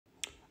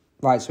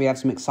Right, so we have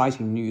some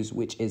exciting news,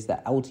 which is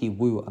that LT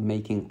Woo are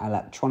making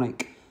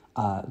electronic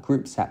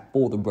group set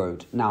for the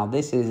road. Now,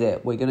 this is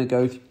it. We're going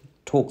to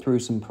talk through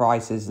some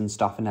prices and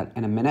stuff in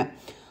a minute,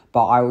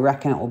 but I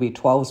reckon it will be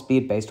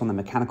 12-speed based on the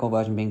mechanical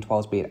version being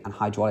 12-speed and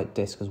hydraulic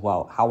disc as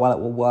well. How well it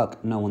will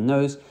work, no one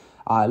knows.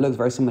 It looks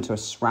very similar to a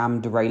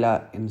SRAM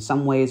derailleur in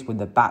some ways with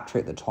the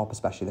battery at the top,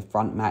 especially the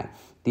front mech.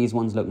 These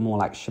ones look more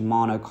like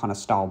Shimano kind of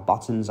style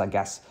buttons. I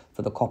guess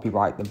for the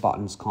copyright, the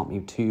buttons can't be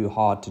too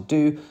hard to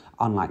do,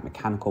 unlike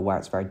mechanical where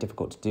it's very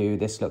difficult to do.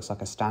 This looks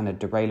like a standard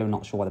derailleur.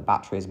 Not sure why the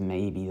battery is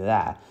maybe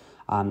there.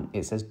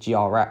 It says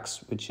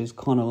GRX, which is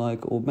kind of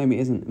like, or maybe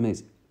it isn't, maybe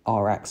it's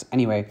RX.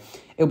 Anyway,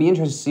 it'll be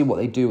interesting to see what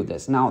they do with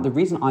this. Now, the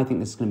reason I think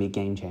this is going to be a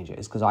game changer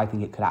is because I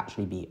think it could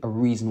actually be a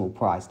reasonable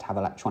price to have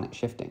electronic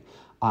shifting.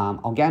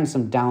 I'll get into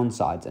some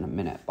downsides in a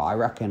minute, but I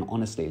reckon,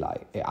 honestly,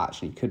 like it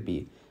actually could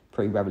be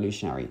pretty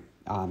revolutionary,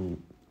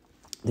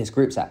 this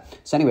group set.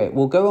 So anyway,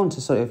 we'll go on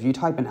to sort of, if you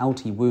type in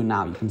LT Woo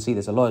now, you can see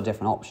there's a lot of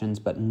different options,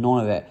 but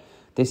none of it.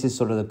 This is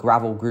sort of the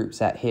gravel group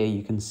set here.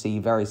 You can see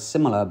very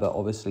similar, but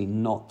obviously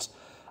not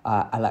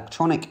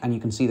electronic, and you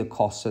can see the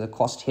cost. So the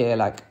cost here,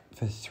 like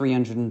for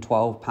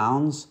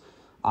 £312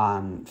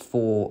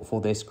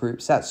 for this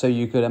group set. So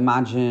you could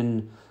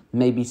imagine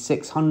maybe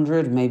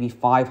 600, maybe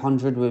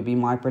 500 would be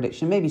my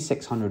prediction. Maybe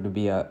 600 would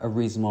be a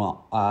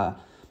reasonable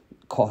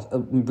cost, a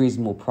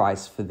reasonable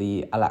price for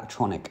the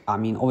electronic. I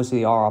mean, obviously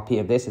the RRP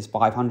of this is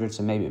 500,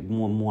 so maybe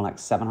more like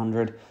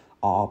 700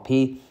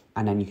 RRP,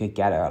 and then you could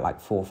get it at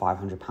like £400 or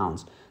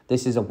 £500.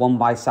 This is a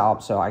one-buy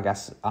setup, so I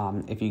guess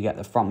if you get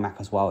the front mech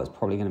as well, it's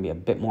probably going to be a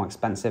bit more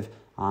expensive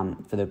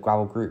for the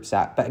gravel group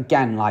set. But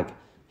again, like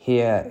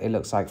here, it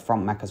looks like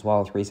front mech as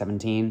well,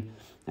 317.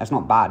 That's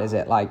not bad, is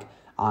it? Like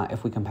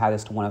if we compare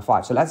this to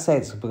 105. So let's say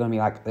it's going to be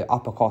like the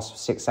upper cost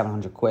of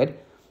 600-700 quid.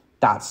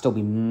 That'd still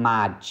be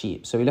mad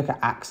cheap. So we look at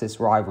Axis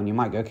Rival, and you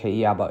might go, okay,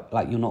 yeah, but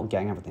like you're not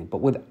getting everything. But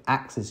with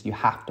Axis, you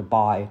have to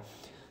buy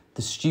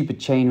the stupid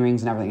chain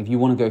rings and everything. If you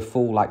want to go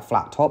full like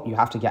flat top, you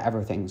have to get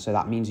everything. So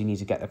that means you need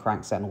to get the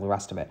crankset and all the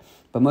rest of it.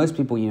 But most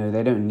people, you know,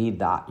 they don't need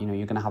that. You know,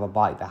 you're going to have a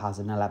bike that has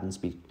an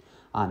 11-speed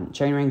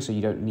chain ring, so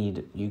you don't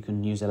need, you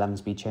can use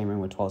 11-speed chain ring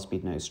with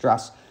 12-speed, no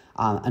stress.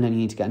 And then you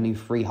need to get a new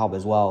free hub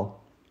as well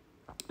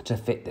to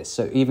fit this.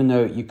 So even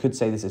though you could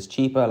say this is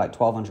cheaper, like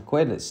 1,200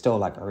 quid, it's still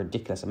like a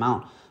ridiculous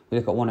amount. We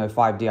look at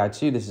 105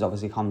 Di2, this has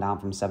obviously come down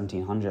from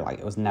 1,700. Like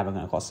it was never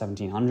going to cost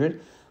 1,700,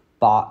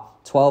 but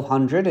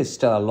 1,200 is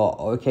still a lot.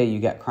 Okay, you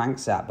get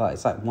crankset, but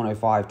it's like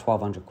 105,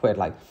 1,200 quid.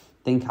 Like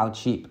think how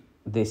cheap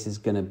this is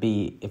going to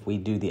be if we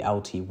do the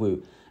LT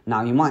Woo.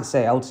 Now you might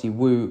say LT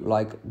Woo,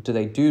 like do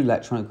they do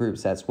electronic group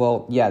sets?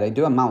 Well, yeah, they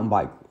do a mountain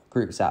bike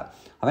group set.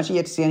 I've actually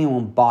yet to see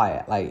anyone buy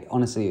it. Like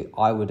honestly,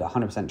 I would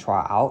 100%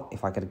 try it out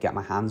if I could get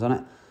my hands on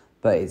it.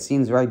 But it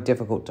seems very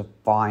difficult to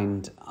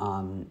find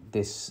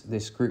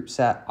this group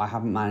set. I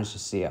haven't managed to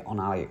see it on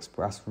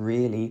AliExpress,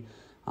 really.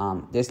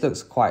 This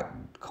looks quite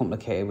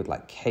complicated with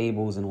like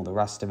cables and all the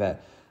rest of it.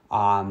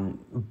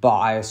 But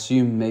I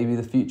assume maybe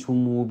the future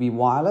one will be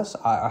wireless.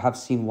 I have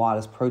seen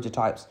wireless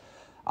prototypes.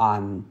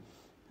 And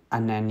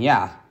then,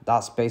 yeah,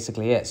 that's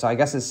basically it. So I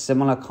guess it's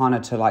similar kind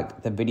of to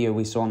like the video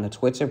we saw on the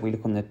Twitter. If we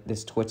look on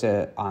this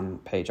Twitter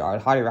page, I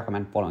would highly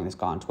recommend following this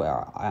guy on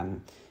Twitter.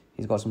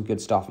 He's got some good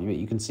stuff.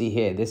 You can see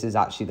here, this is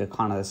actually the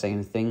kind of the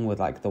same thing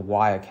with like the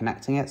wire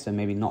connecting it. So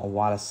maybe not a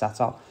wireless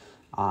setup.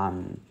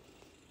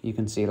 You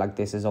can see like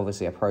this is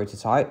obviously a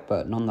prototype,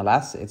 but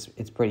nonetheless,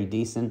 it's pretty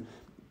decent.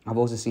 I've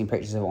also seen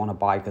pictures of it on a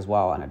bike as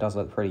well, and it does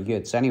look pretty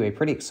good. So anyway,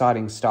 pretty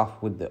exciting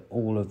stuff with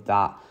all of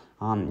that.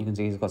 You can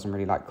see he's got some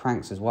really light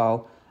cranks as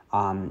well.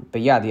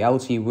 But yeah, the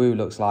LT Woo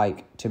looks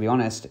like, to be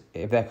honest,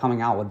 if they're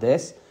coming out with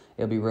this,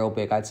 it'll be real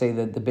big. I'd say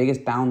that the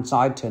biggest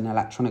downside to an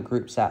electronic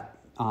group set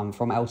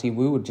from LT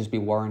Woo would just be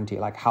warranty.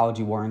 Like, how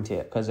do you warranty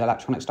it? Because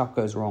electronic stuff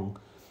goes wrong,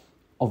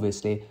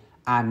 obviously.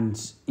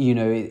 And, you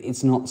know,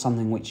 it's not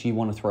something which you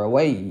want to throw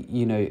away.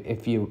 You know,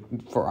 if your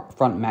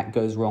front mech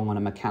goes wrong on a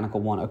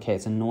mechanical one, okay,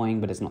 it's annoying,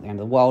 but it's not the end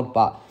of the world.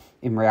 But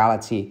in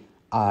reality,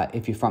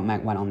 if your front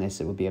mech went on this,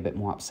 it would be a bit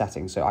more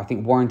upsetting. So I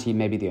think warranty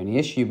may be the only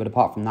issue. But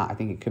apart from that, I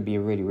think it could be a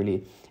really,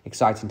 really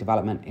exciting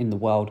development in the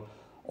world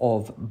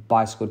of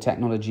bicycle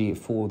technology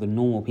for the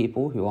normal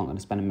people who aren't going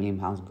to spend £1 million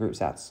on group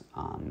sets.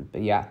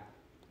 But yeah,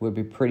 would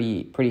be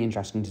pretty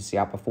interesting to see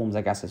how it performs,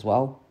 I guess, as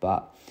well.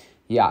 But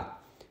yeah,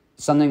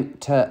 something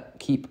to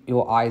keep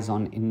your eyes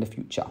on in the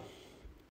future.